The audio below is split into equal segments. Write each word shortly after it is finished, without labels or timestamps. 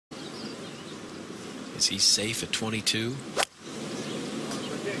Is he safe at 22?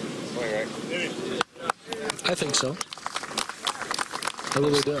 I think so. I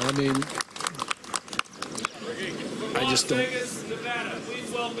really do. I mean, I just don't.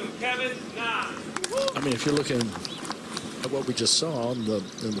 I mean, if you're looking at what we just saw in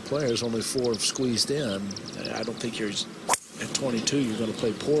the players, only 4 have squeezed in. I don't think you're at 22. You're going to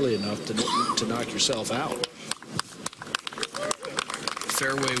play poorly enough to knock yourself out.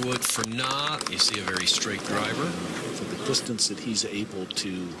 Fairway wood for Na. You see a very straight driver. For the distance that he's able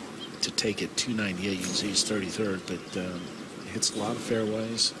to take it, 298. You can see he's 33rd, but hits a lot of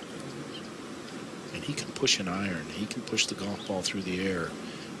fairways. And he can push an iron. He can push the golf ball through the air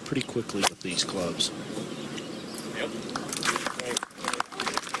pretty quickly with these clubs. Yep.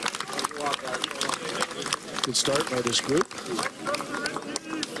 Good start by this group.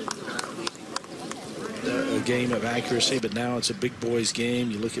 A game of accuracy, but now it's a big boys game.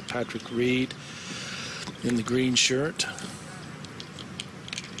 You look at Patrick Reed in the green shirt.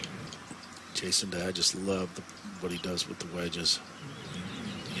 Jason, I just love what he does with the wedges.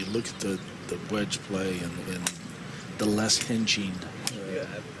 You look at the wedge play and the less hinging.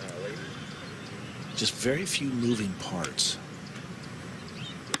 Just very few moving parts.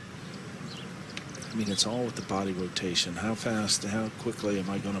 I mean, it's all with the body rotation. How fast, how quickly am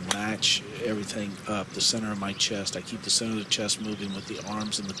I going to match everything up? The center of my chest. I keep the center of the chest moving with the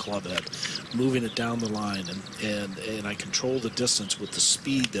arms and the club head, moving it down the line, and I control the distance with the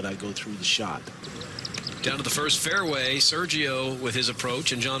speed that I go through the shot. Down to the first fairway, Sergio with his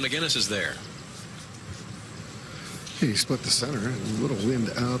approach, and John McGinnis is there. He split the center, a little wind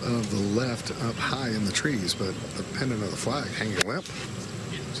out of the left up high in the trees, but the pennant of the flag hanging limp.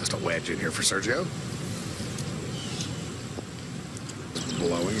 Just a wedge in here for Sergio. It's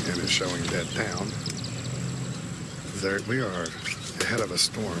blowing and is showing dead down. There we are ahead of a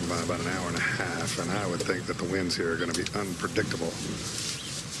storm by about an hour and a half, and I would think that the winds here are going to be unpredictable.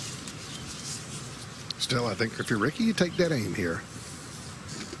 Still, I think if you're Ricky, you take that aim here.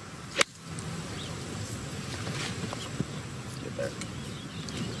 Get there.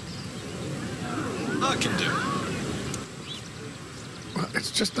 I can do. Well,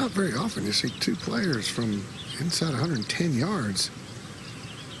 it's just not very often you see 2 players from inside 110 yards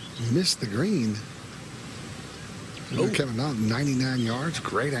miss the green. Oh. Kevin Na, 99 yards,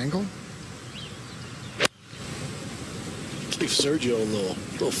 great angle. Give Sergio a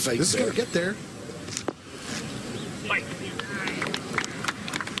little fake. This is going to get there. Fight.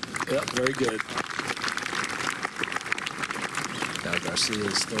 Yep, very good. Now Garcia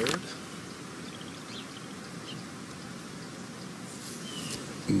is 3rd.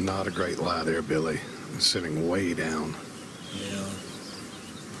 Not a great lie there, Billy. Sitting way down. Yeah.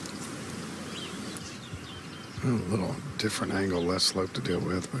 A little different angle, less slope to deal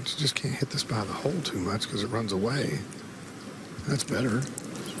with, but you just can't hit this by the hole too much because it runs away. That's better.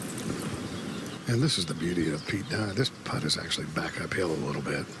 And this is the beauty of Pete Dye. This putt is actually back uphill a little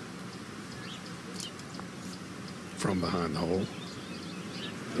bit from behind the hole.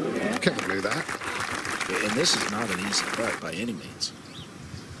 Can't do that. And this is not an easy putt by any means.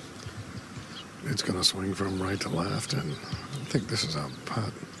 It's going to swing from right to left, and I think this is a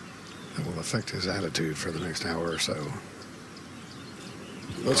putt that will affect his attitude for the next hour or so.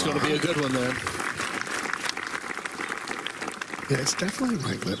 Well, it's going to be a good one then. Yeah, it's definitely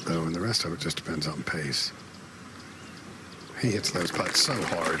right lip, though, and the rest of it just depends on pace. He hits those putts so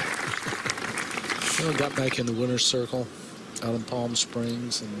hard. Well, got back in the winner's circle out in Palm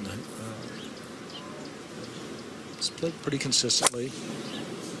Springs, and it's played pretty consistently.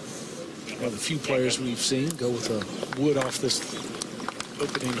 One of the few players we've seen go with a wood off this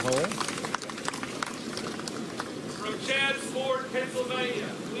opening hole. From Chadford, Pennsylvania,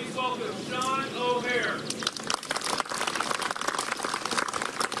 please welcome Sean O'Hare.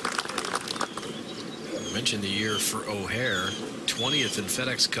 I mentioned the year for O'Hare, 20th in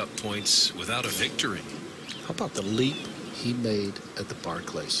FedEx Cup points without a victory. How about the leap he made at the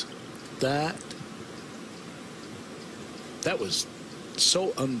Barclays? That was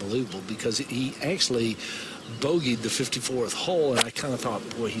so unbelievable, because he actually bogeyed the 54th hole, and I kind of thought,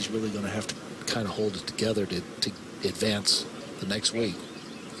 boy, he's really going to have to kind of hold it together to advance the next week.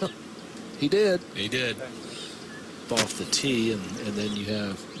 Huh. He did. He did. Off the tee, and then you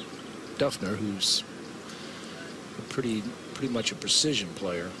have Duffner, who's pretty much a precision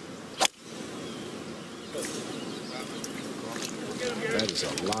player. That is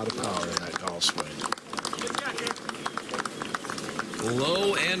a lot of power in that golf swing.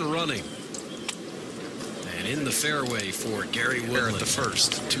 Low and running. And in the fairway for Gary Woodland, the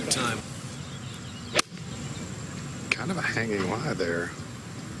first two-time. Kind of a hanging lie there.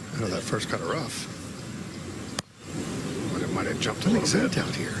 I know that first cut of rough. might have jumped an exit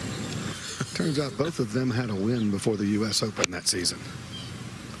out here. Turns out both of them had a win before the U.S. Open that season.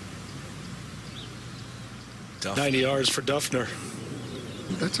 90 yards for Duffner.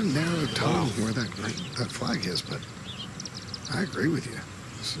 That's a narrow toe where that flag is, but I agree with you.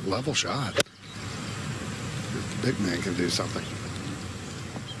 It's a level shot. The big man can do something.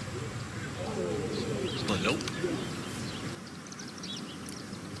 Nope.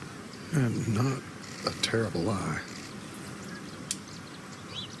 And not a terrible lie.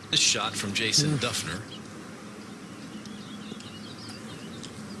 This shot from Jason Duffner.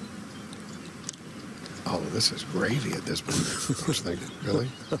 Oh, this is gravy at this point. I was thinking, really?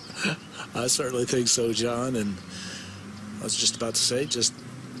 I certainly think so, John. And I was just about to say, just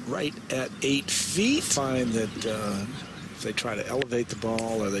right at 8 feet. Find that if they try to elevate the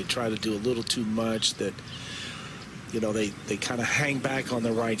ball or they try to do a little too much, that, you know, they kind of hang back on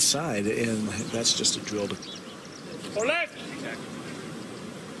the right side, and that's just a drill to. Or left.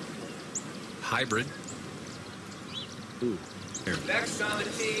 Hybrid. Ooh. Here. Next on the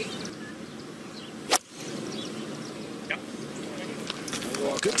tee.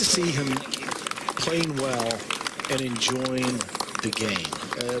 Good to see him playing well and enjoying the game,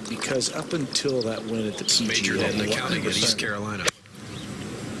 because up until that win at the PGA, Majored in accounting at East Carolina.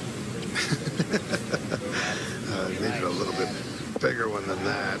 Needed a little bit bigger one than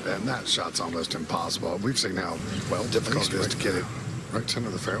that, and that shot's almost impossible. We've seen how difficult it is to get it right center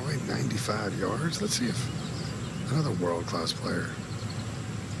of the fairway, 95 yards. Let's see if another world-class player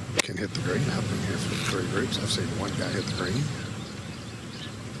can hit the green. I've been here for 3 groups. I've seen one guy hit the green.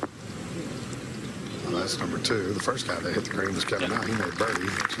 Well, that's number 2. The first guy that hit the green was Kevin Now. He made birdie.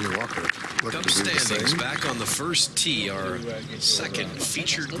 Jimmy Walker looked Cup to do the standings same. back on the first tee, our second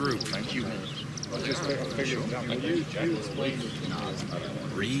featured group. Thank you.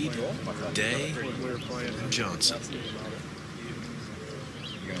 Reed, Day, and Johnson.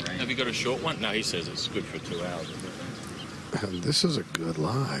 Have you got a short one? No, he says it's good for 2 hours. And this is a good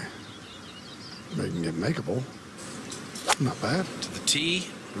lie. Making it makeable. Not bad. To the tee,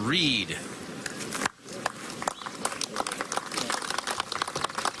 Reed.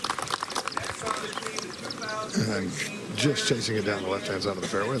 And just chasing it down the left-hand side of the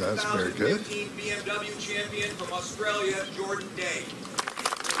fairway. That's very good. BMW champion from Australia, Jordan Day.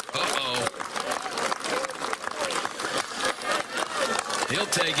 Uh-oh. He'll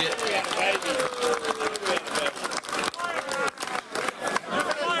take it.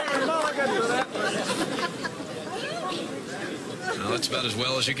 Well, that's about as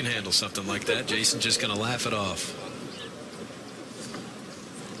well as you can handle something like that. Jason's just going to laugh it off.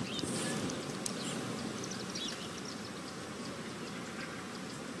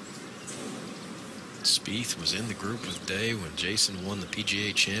 Spieth was in the group with Day when Jason won the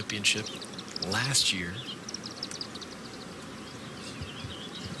PGA Championship last year.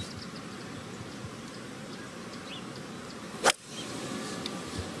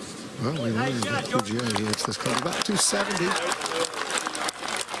 Well, we learned that PGA hits this club about 270.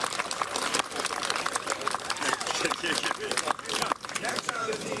 Next on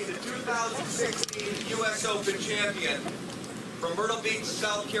the tee, the 2016 U.S. Open champion from Myrtle Beach,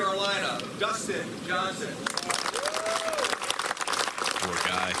 South Carolina, Dustin Johnson. Poor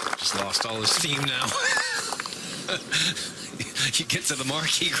guy. Just lost all his steam now. You get to the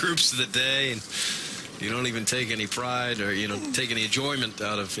marquee groups of the day and you don't even take any pride or, you know, take any enjoyment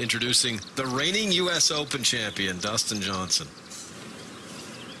out of introducing the reigning U.S. Open champion, Dustin Johnson.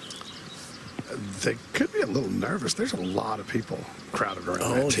 They could be a little nervous. There's a lot of people crowded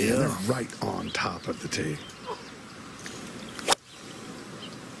around that tee. Yeah. And they're right on top of the tee.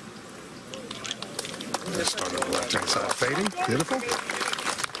 They started on the left-hand side fading. Beautiful.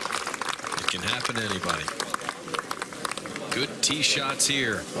 It can happen to anybody. Good tee shots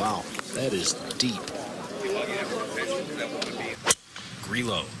here. Wow, that is deep.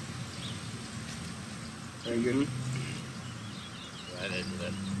 Grillo. Very good.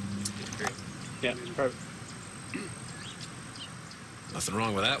 Yeah, it's perfect. Nothing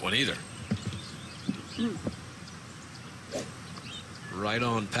wrong with that one either. Right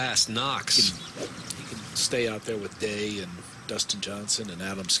on past Knox. He can stay out there with Day and Dustin Johnson and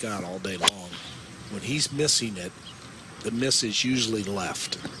Adam Scott all day long. When he's missing it, the miss is usually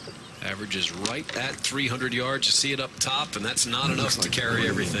left. Average is right at 300 yards. You see it up top, and that's not enough to carry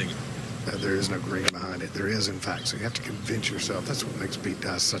everything. There is no green behind it. There is, in fact. So you have to convince yourself. That's what makes Pete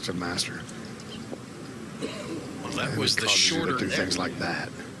Dye such a master. Well, that And was it the causes you to shorter. do things like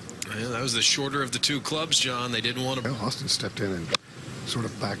that. Yeah, that was the shorter of the 2 clubs, John. They didn't want to. Well, Austin stepped in and sort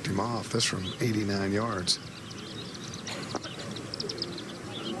of backed him off. This from 89 yards.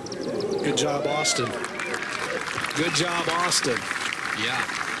 Good job, Austin. Good job, Austin. Yeah.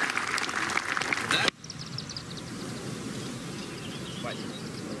 That.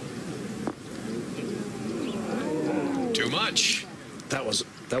 Too much. That was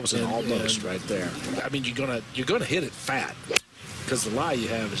an almost right there. I mean, you're gonna hit it fat because the lie you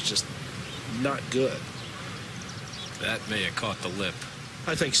have is just not good. That may have caught the lip.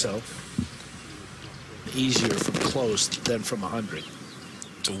 I think so. Easier from close than from 100.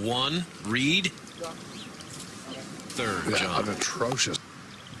 To 1, Reed. Third, John. Atrocious.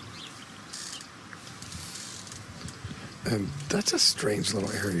 And that's a strange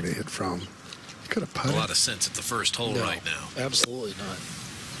little area to hit from. You could have putted. A lot of sense at the first hole No, right now. Absolutely not.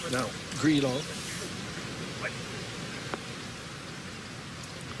 No. Greed on.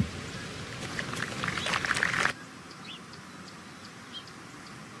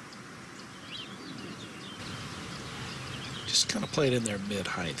 Just kind of play it in there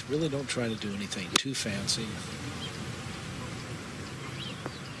mid-height. Really don't try to do anything too fancy.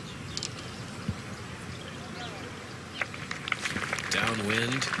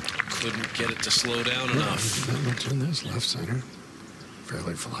 Downwind. Couldn't get it to slow down enough. Not much in this left center.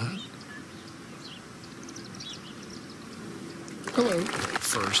 Fairly flat. Hello.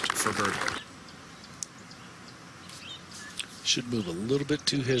 First for birdie. Should move a little bit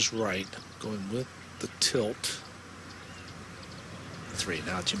to his right, going with the tilt. 3.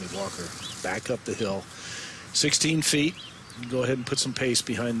 Now Jimmy Walker back up the hill. 16 feet. Go ahead and put some pace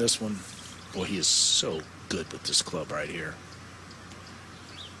behind this one. Boy, he is so good with this club right here.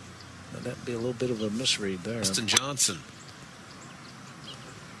 Now, that'd be a little bit of a misread there. Dustin Johnson.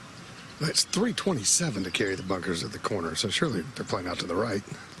 It's 327 to carry the bunkers at the corner, so surely they're playing out to the right.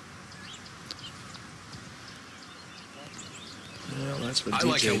 Well, that's what I DJ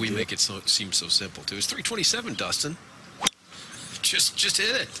like how we did. make it seem so simple, too. It's 327, Dustin. Just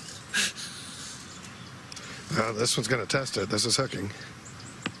hit it. This one's going to test it. This is hooking.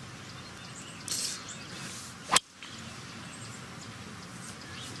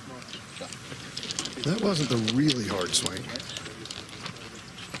 That wasn't the really hard swing.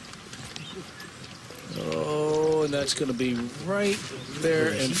 Oh, and that's going to be right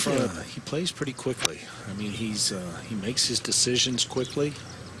there in front. He plays pretty quickly. I mean, he makes his decisions quickly.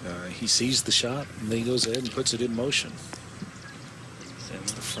 He sees the shot, and then he goes ahead and puts it in motion.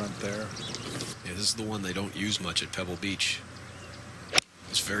 That's the front there. Yeah, this is the one they don't use much at Pebble Beach.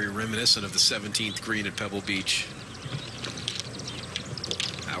 It's very reminiscent of the 17th green at Pebble Beach.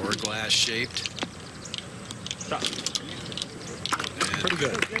 Hourglass shaped. And Pretty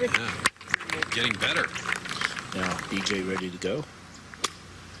good. Yeah. Getting better. Now, BJ ready to go.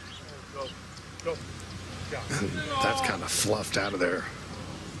 And that's kind of fluffed out of there.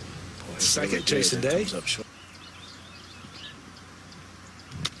 Second, Jason Day. Up short.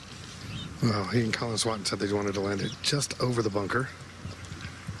 Well, he and Colin Swatton said they wanted to land it just over the bunker.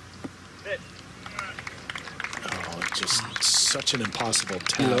 Oh, just such an impossible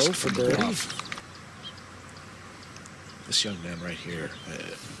task for birdie. This young man right here,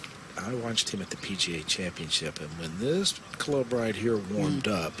 I watched him at the PGA Championship, and when this club right here warmed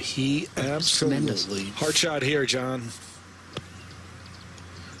up, he absolutely... Hard shot here, John.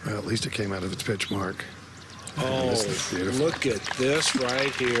 Well, at least it came out of its pitch mark. Oh, look at this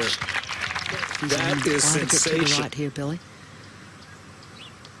right here. That is sensational. To the right here, Billy.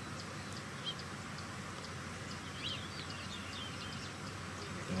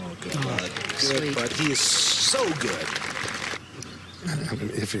 Oh, good. Good, but he is so good. An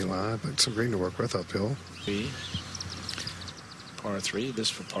iffy lie, but some green to work with uphill. Par 3, this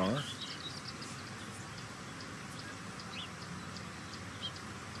for par.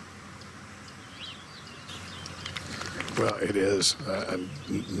 Well, it is.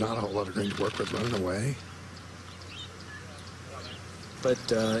 Not a whole lot of green to work with running away. But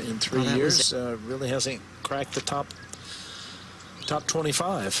in 3 years, really hasn't cracked the top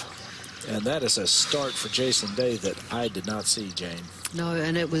 25. And that is a start for Jason Day that I did not see, Jane. No,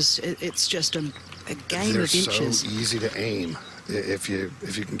 and it's just a game They're of inches. so easy to aim. If you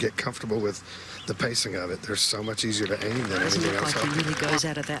can get comfortable with the pacing of it, they're so much easier to aim than It doesn't anything look else. like he really goes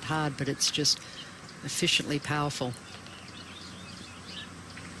at it that hard, but it's just efficiently powerful.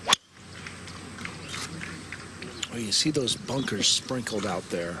 Well, you see those bunkers sprinkled out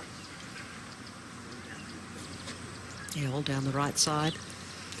there. Yeah, all down the right side.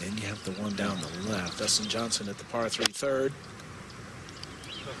 Then you have the one down the left. Dustin Johnson at the par 3 third.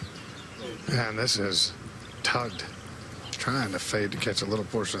 And this is tugged. Trying to fade to catch a little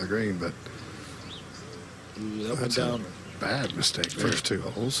portion of the green, but Ooh, that went that's down. a bad mistake. First 2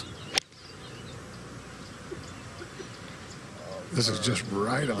 holes. This is just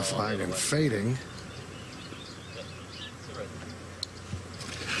right of the flag and fading.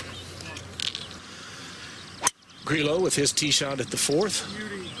 Grillo with his tee shot at the 4th.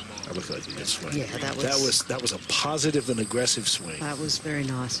 That looked like a good swing. Yeah, that was a positive and aggressive swing. That was very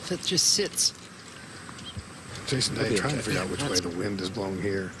nice. If it just sits. Jason Day trying to figure out which way the wind is blowing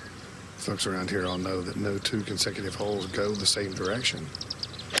here. Folks around here all know that no 2 consecutive holes go the same direction.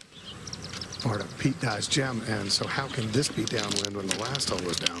 Part of Pete Dye's gem, and so how can this be downwind when the last hole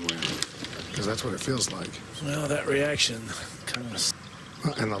was downwind? Because that's what it feels like. Well, that reaction kind of...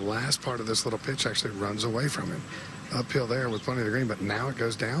 Well, and the last part of this little pitch actually runs away from him. Uphill there with plenty of the green, but now it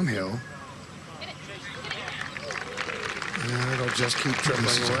goes downhill. And it'll just keep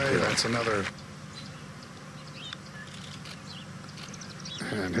dribbling away. That's another.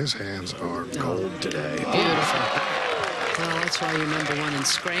 And his hands are cold today. Beautiful. Well, that's why you're #1 in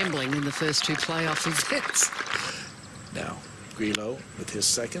scrambling in the first 2 playoff events. Now, Grillo with his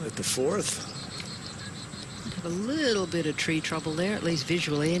 2nd at the 4th. A little bit of tree trouble there, at least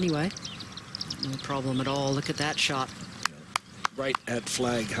visually anyway. No problem at all. Look at that shot. Right at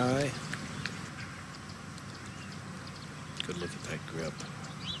flag high. Good look at that grip.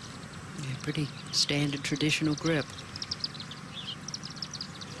 Yeah, pretty standard traditional grip.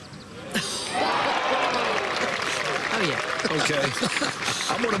 Oh yeah. Okay.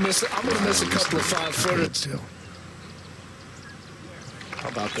 I'm gonna miss a couple of 5-footers still. How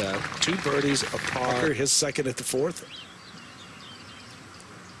about that? 2 birdies, a par. His 2nd at the 4th.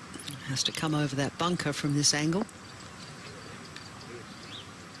 Has to come over that bunker from this angle.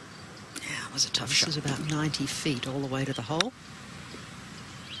 Yeah, it was a tough shot. It was about 90 feet all the way to the hole.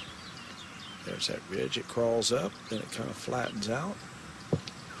 There's that ridge. It crawls up, then it kind of flattens out.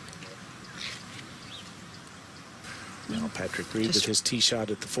 Now Patrick Reed with his tee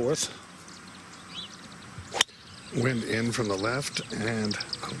shot at the 4th. Wind in from the left and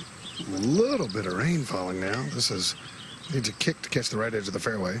a little bit of rain falling now. This is needs a kick to catch the right edge of the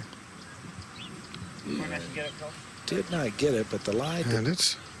fairway. Did not get it, but the lie. And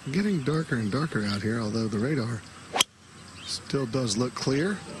it's getting darker and darker out here, although the radar still does look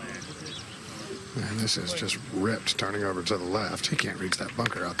clear. And this is just ripped, turning over to the left. He can't reach that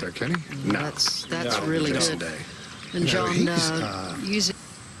bunker out there, can he? No. That's really good. Day. And John, using...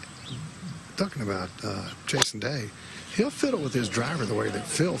 Talking about Jason Day, he'll fiddle with his driver the way that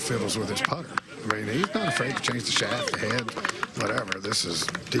Phil fiddles with his putter. I mean, he's not afraid to change the shaft, the head, whatever. This is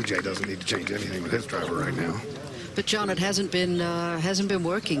DJ doesn't need to change anything with his driver right now. But John, it hasn't been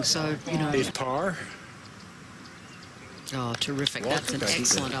working, so you know. If par. Oh, terrific! That's an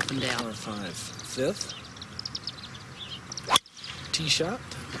excellent up and down. 5th. Tee shot.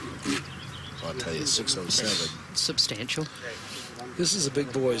 I'll tell you, 607. Substantial. This is a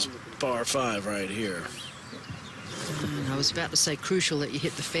big boy's par 5 right here. I was about to say crucial that you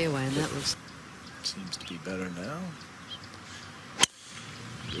hit the fairway, and that was... Seems to be better now.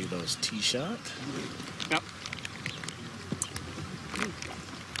 Grillo's tee shot. Yep.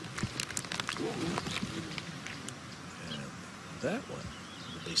 And that one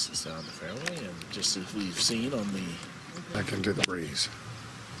releases down the fairway, and just as we've seen on the... Back into the breeze.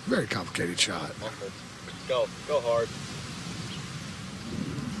 Very complicated shot. Go hard.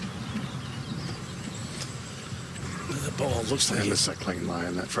 The ball looks like And this is a clean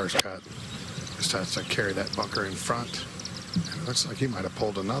line, that first cut. Just has to carry that bunker in front. And it looks like he might have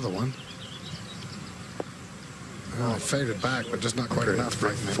pulled another one. Well, it faded back, but just not quite enough to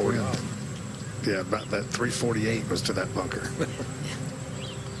break the wind. Yeah, about that 348 was to that bunker.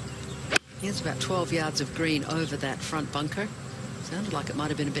 Yeah, it's about 12 yards of green over that front bunker. Sounded like it might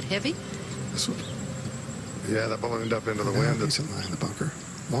have been a bit heavy. This one. Yeah, that ballooned up into the wind. It's in line the bunker.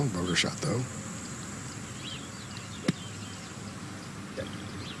 Long bunker shot, though.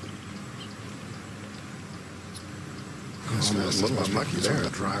 A little unlucky there, the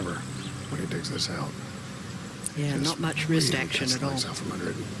driver, when he digs this out. Yeah, Just not much wrist really action gets at the all. legs out from under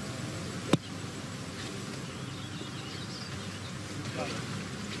it.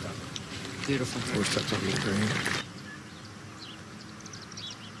 Beautiful. 4 steps on the green.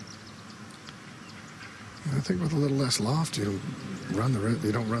 I think with a little less loft, you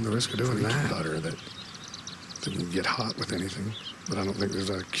don't run the risk of doing that. Butter that didn't get hot with anything. But I don't think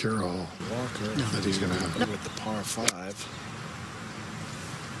there's a cure-all Walker that he's going to have. with the par 5.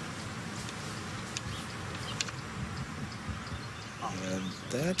 And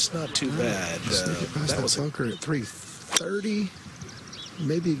that's not too bad. Sneak it past that bunker at 330.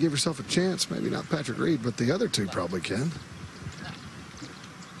 Maybe you give yourself a chance. Maybe not Patrick Reed, but the other two probably can.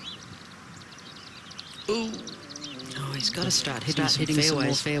 Ooh. Oh, he's got to start hitting some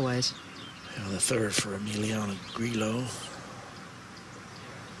more fairways. Now the 3rd for Emiliano Grillo.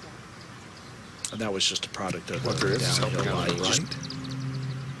 And that was just a product of What there is helping downhill out lie. to the right.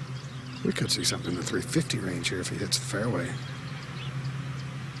 We could see something in the 350 range here if he hits the fairway.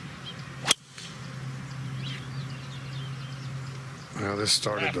 Well, this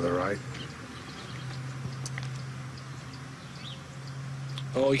started to the right.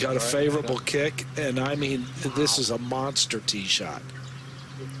 Oh, he got a favorable kick, and I mean, this is a monster tee shot.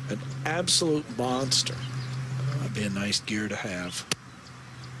 An absolute monster. That'd be a nice gear to have.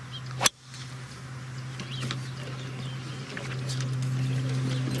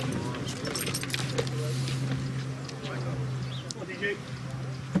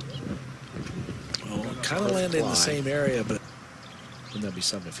 Well, kind of landed in the same area, but wouldn't that be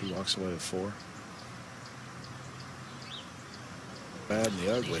something if he walks away with 4? Bad and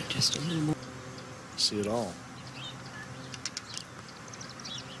the ugly. Just a little more. See it all.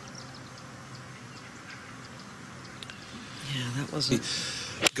 Yeah, that wasn't.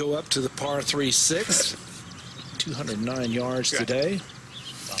 Go up to the par 3-6. 209 yards today.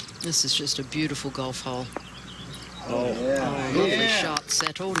 This is just a beautiful golf hole. Oh, Oh, lovely shot.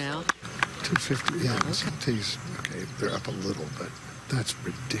 Settle now. 250, yeah, some tees. Okay, they're up a little, but that's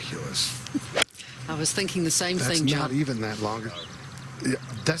ridiculous. I was thinking the same That's thing, not John. even that long. Yeah,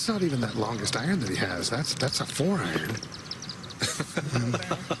 that's not even that longest iron that he has. That's a 4-iron.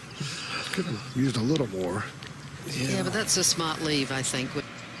 Could have used a little more. Yeah, but that's a smart leave, I think.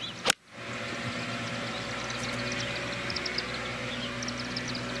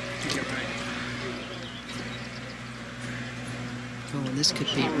 Oh, and this could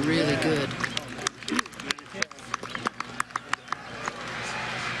be really good.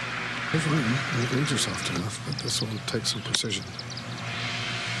 They're fine. The greens are soft enough, but this will take some precision.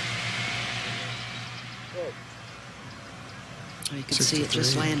 Oh, you can see it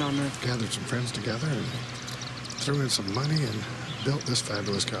just land on the. Gathered some friends together and threw in some money and built this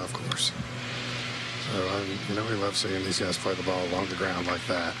fabulous golf course. So, you know, we love seeing these guys play the ball along the ground like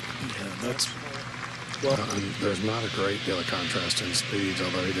that. yeah, that's well. And there's not a great deal of contrast in speeds,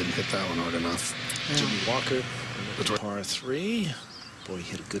 although he didn't hit that one hard enough. Jimmy Walker, par 3. Boy, he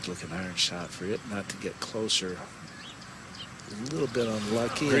hit a good-looking iron shot for it, not to get closer. A little bit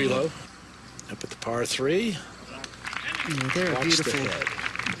unlucky. Grillo up at the par 3. Yeah, they're Watch beautiful. the head.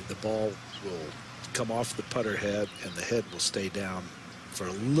 The ball will come off the putter head, and the head will stay down for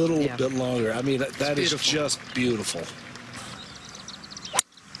a little bit longer. I mean, that is just beautiful.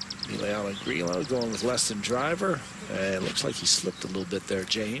 Emiliano Grillo going with less than driver. It looks like he slipped a little bit there,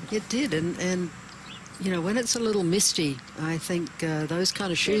 Jane. It did, and you know, when it's a little misty, I think those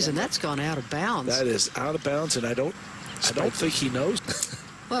kind of shoes, and that's gone out of bounds. That is out of bounds, and I don't think he knows.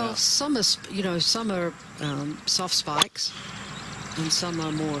 Well, some are, you know, some are soft spikes, and some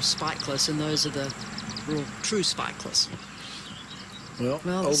are more spikeless, and those are the real true spikeless. Well,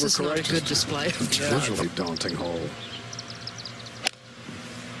 This is not a good display of It's a drive. visually daunting hole.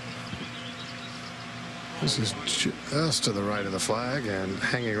 This is just to the right of the flag and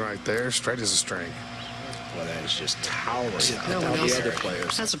hanging right there, straight as a string. Well, that is just towering No above one else the other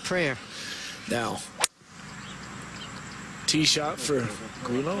players. has a prayer. Now, tee shot for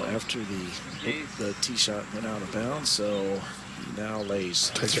Grillo after the tee shot went out of bounds, so he now lays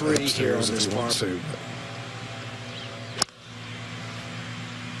Take it 3 here on upstairs if this he par. wants to.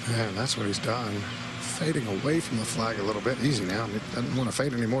 And that's what he's done. Fading away from the flag a little bit. Easy now. He doesn't want to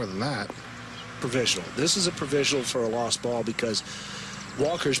fade any more than that. Provisional. This is a provisional for a lost ball because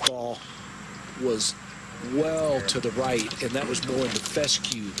Walker's ball was well to the right, and that was more in the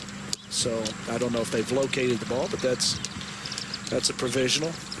fescue. So I don't know if they've located the ball, but that's a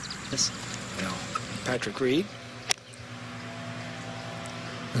provisional. Yes. Now, Patrick Reed.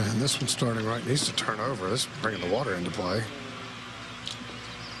 And this one's starting right. Needs to turn over. This is bringing the water into play.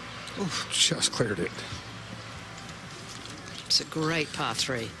 Oof, just cleared it. It's a great par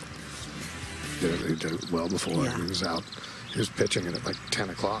 3. He did it well before. Yeah. He was out. He was pitching it at like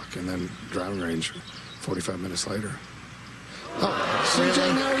 10 o'clock and then driving range 45 minutes later. Oh, see,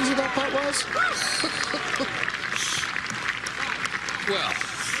 Jane, how easy that putt was? Well,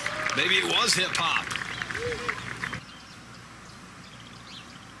 maybe it was hip-hop.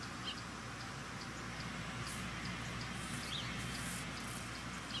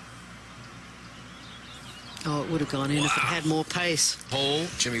 Oh, it would have gone in if it had more pace. Hole,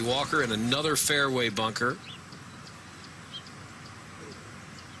 Jimmy Walker in another fairway bunker.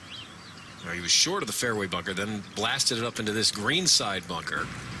 Or he was short of the fairway bunker, then blasted it up into this green side bunker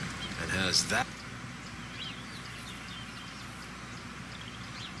and has that.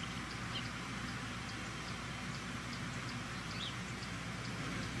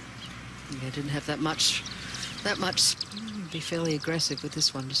 Yeah, didn't have that much. Be fairly aggressive with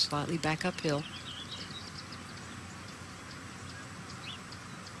this one, just slightly back uphill.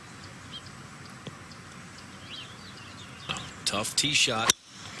 Tough tee shot.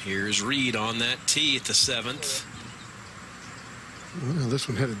 Here's Reed on that tee at the 7th. Well, this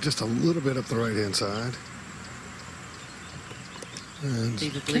one headed just a little bit up the right-hand side. And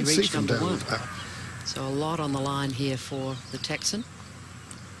Conceivably can't see reached from number down 1. the back. So a lot on the line here for the Texan.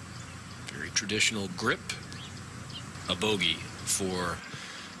 Very traditional grip. A bogey for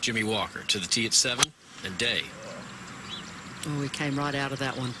Jimmy Walker to the tee at 7, and Day. Oh, he came right out of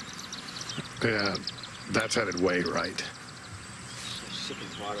that one. Yeah, that's headed way right.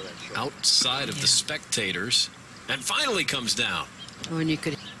 Outside of the spectators, and finally comes down. Oh, and you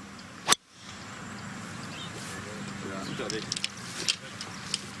could.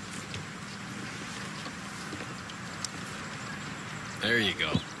 There you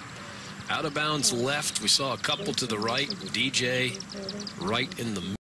go. Out of bounds left. We saw a couple to the right. DJ right in the